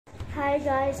Hi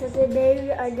guys, so today we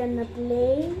are gonna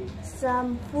play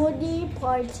some foodie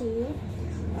party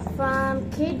from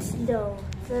Kids Dough.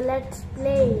 So let's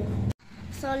play.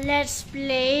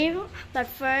 But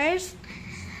first,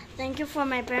 thank you for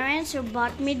my parents who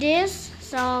bought me this.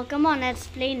 So come on, let's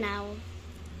play now.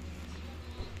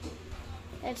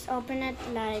 Let's open it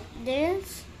like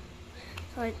this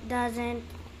so it doesn't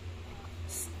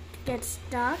get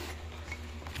stuck.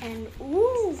 And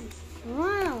ooh,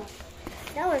 wow,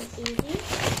 that was easy.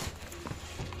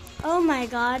 Oh my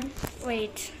god,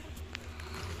 wait.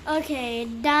 Okay,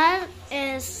 that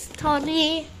is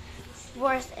totally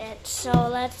worth it. So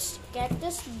let's get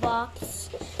this box,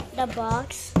 the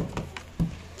box.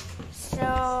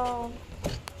 So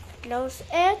close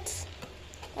it.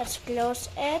 Let's close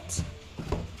it.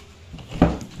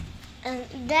 And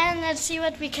then let's see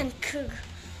what we can cook.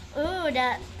 Ooh,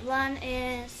 that one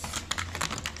is,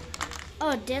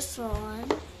 oh, this one.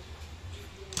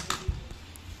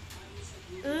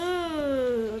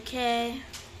 Ooh, okay.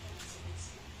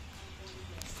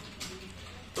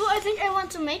 Ooh, I think I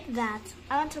want to make that.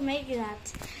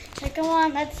 So come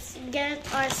on, let's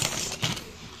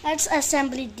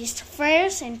assemble this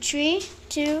first in 3,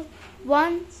 2,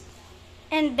 1,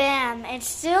 and bam! It's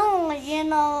still,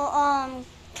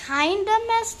 kinda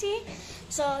messy.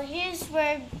 So here's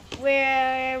where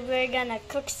we're gonna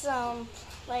cook some,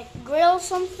 grill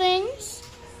some things.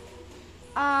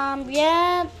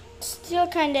 Yeah, still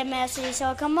kinda messy.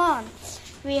 So come on,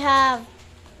 we have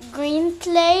green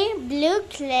clay, blue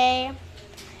clay,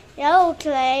 yellow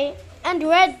clay, and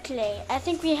red clay. I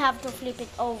think we have to flip it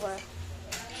over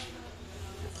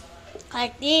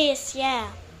like this,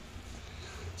 yeah.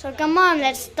 So come on,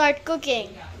 let's start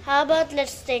cooking. How about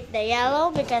let's take the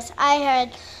yellow, because I heard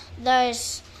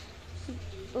there's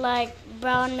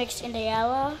brown mixed in the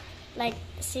yellow.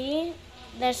 See,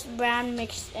 there's brown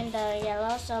mixed in the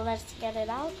yellow, so let's get it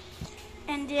out.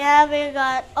 And yeah, we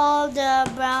got all the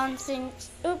brown things.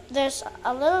 Oop, there's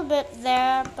a little bit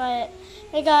there, but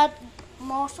we got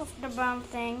most of the brown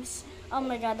things. Oh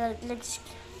my god, that looks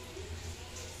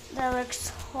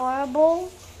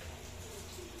horrible.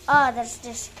 Oh, that's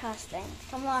disgusting.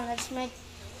 Come on, let's make,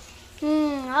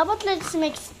 how about let's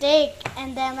make steak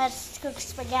and then let's cook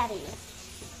spaghetti.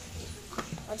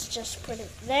 Let's just put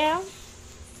it there.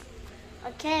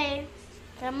 Okay,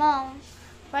 come on.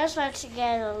 First, let's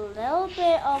get a little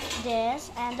bit of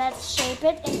this and let's shape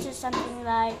it into something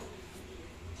like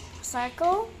a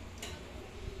circle.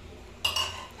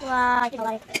 Wow,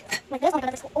 like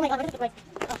this. Oh my god, this is great.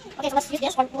 Okay, so let's use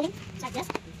this for moving like this.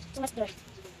 So let's do it.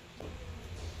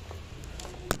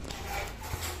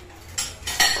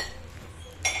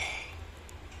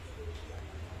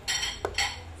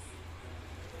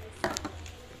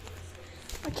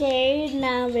 Okay,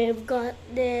 now we've got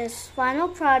this final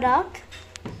product.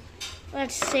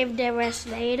 Let's save the rest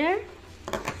later.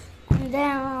 And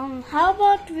then, how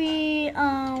about we,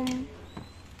 I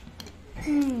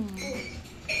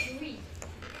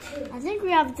think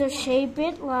we have to shape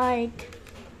it like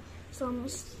some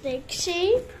steak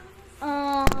shape.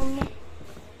 Can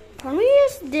we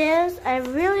use this? I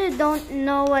really don't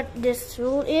know what this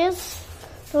tool is.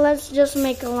 So let's just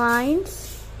make lines.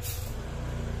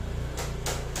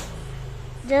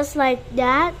 Just like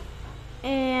that.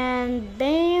 And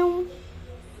bam.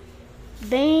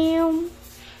 Bam,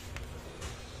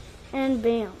 and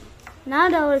bam. Now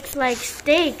that looks like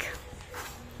steak.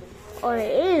 Or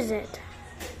is it?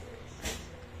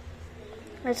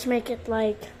 Let's make it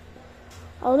like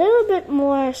a little bit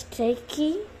more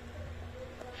steaky.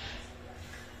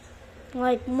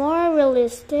 Like more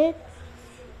realistic.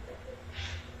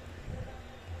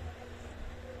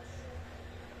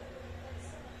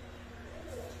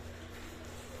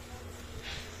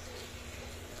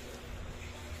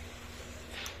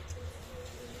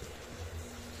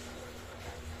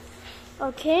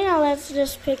 Okay, now let's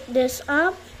just pick this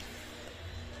up.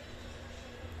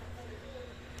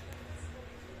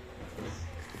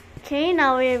 Okay,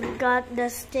 now we've got the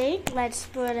steak. Let's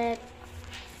put it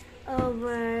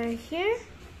over here.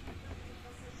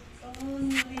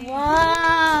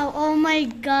 Wow, oh my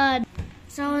god.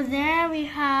 So there we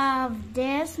have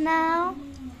this now.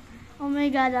 Oh my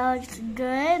god, that looks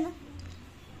good.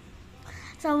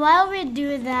 So while we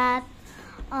do that,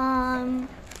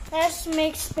 let's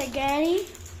make spaghetti.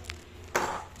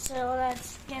 So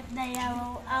let's get the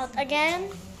yellow out again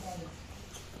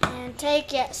and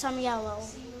take some yellow.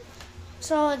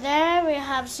 So there we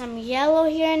have some yellow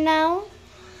here now.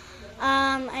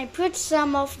 I put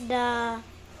some of the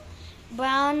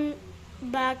brown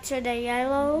back to the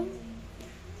yellow.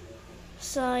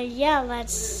 So yeah,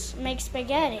 let's make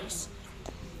spaghettis.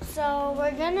 So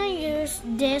we're gonna use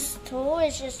this tool.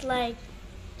 It's just like,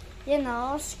 you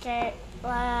know, scare,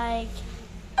 like,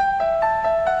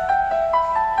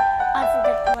 I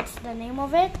forget what's the name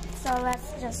of it. So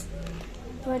let's just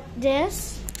put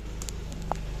this.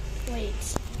 Wait.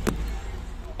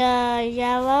 The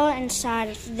yellow inside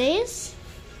of this.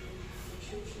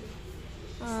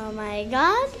 Oh my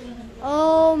god.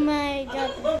 Oh my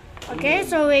god. Okay,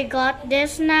 so we got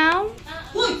this now.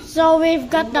 So we've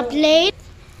got the plate.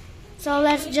 So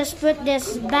let's just put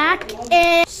this back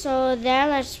in. So there,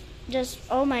 let's just,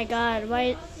 oh my god,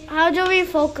 why, how do we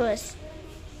focus?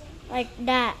 Like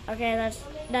that. Okay,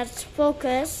 let's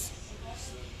focus.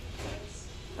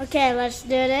 Okay, let's do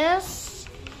this.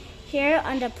 Here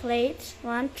on the plate.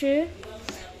 1, 2,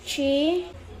 3.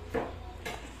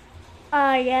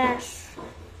 Oh yes.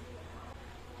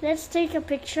 Let's take a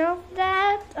picture of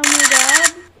that. Oh my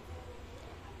god.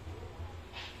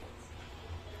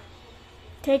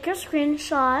 Take a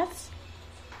screenshot.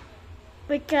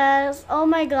 Because, oh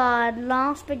my god,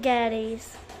 long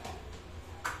spaghettis.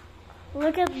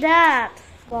 Look at that.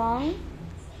 Long.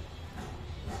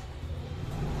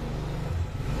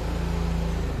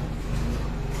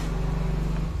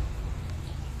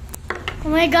 Oh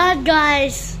my god,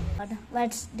 guys.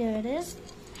 Let's do this.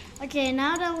 Okay,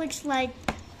 now that looks like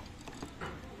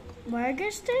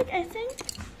burger stick, I think.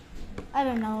 I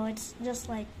don't know, it's just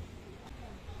like.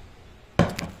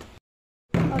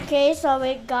 Okay, so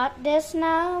we got this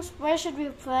now. Where should we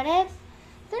put it?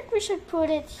 I think we should put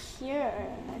it here.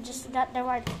 I just got the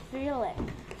right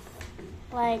feeling.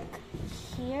 Like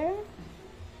here.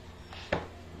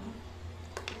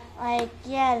 Like,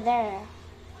 yeah, there.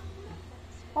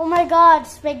 Oh my god,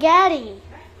 spaghetti.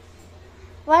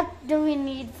 What do we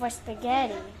need for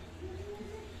spaghetti?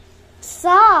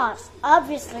 Sauce,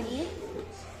 obviously.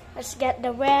 Let's get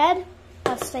the red.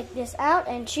 Let's take this out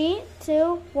in 3,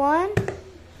 2, 1.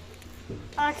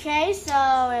 Okay,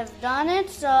 so we've done it.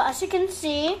 So as you can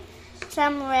see,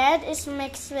 some red is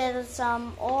mixed with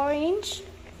some orange.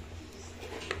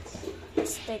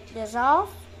 Let's take this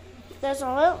off. There's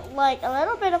a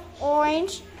little bit of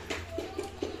orange.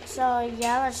 So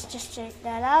yeah, let's just take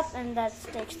that up and let's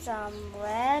take some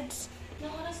reds.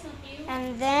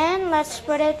 And then let's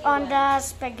put it on the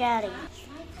spaghetti.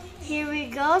 Here we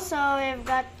go. So we've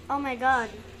got, oh my god.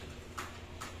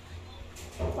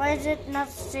 Why is it not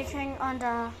sticking on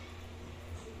the...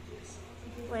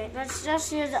 Wait, let's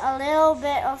just use a little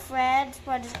bit of red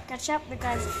for the ketchup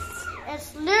because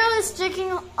it's literally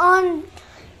sticking on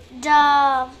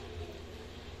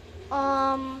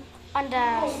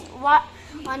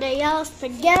the yellow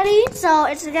spaghetti, so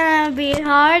it's gonna be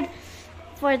hard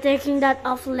for taking that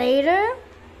off later.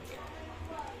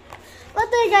 What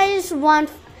do you guys want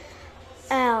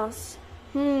else?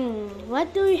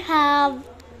 What do we have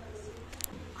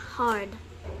hard?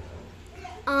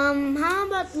 How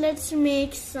about let's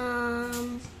make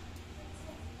some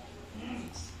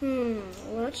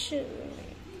what should we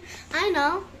make? I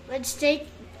know, let's take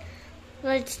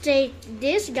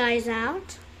these guys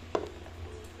out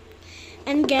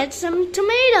and get some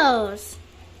tomatoes.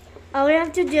 All we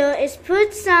have to do is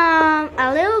put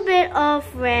a little bit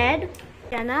of red.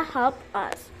 Gonna help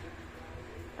us.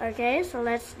 Okay, so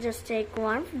let's just take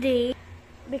one of these.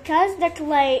 Because the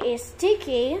clay is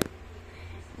sticky,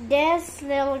 this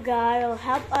little guy will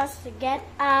help us to get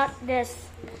out this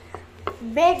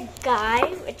big guy,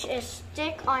 which is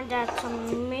stick on the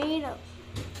tomato,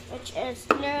 which is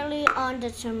literally on the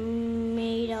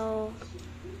tomato.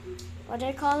 What do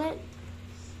you call it?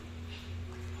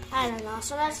 I don't know.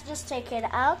 So let's just take it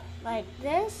out like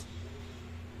this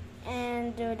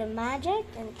and do the magic.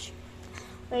 And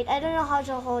wait, I don't know how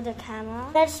to hold the camera.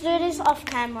 Let's do this off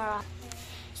camera.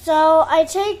 So I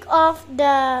take off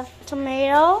the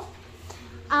tomato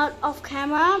out of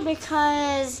camera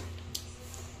because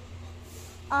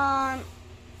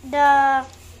the,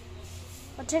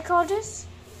 what do you call this?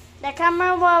 The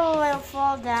camera will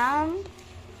fall down.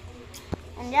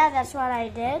 And yeah, that's what I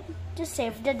did to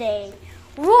save the day.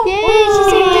 Woo! Yay, she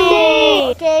saved the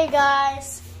day! Okay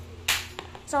guys,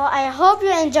 so I hope you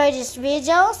enjoyed this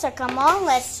video. So come on,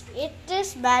 let's eat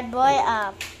this bad boy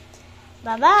up.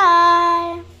 Bye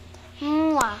bye.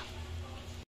 Mwah.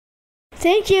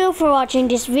 Thank you for watching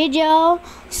this video.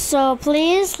 So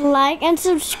please like and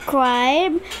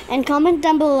subscribe and comment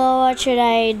down below what should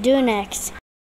I do next.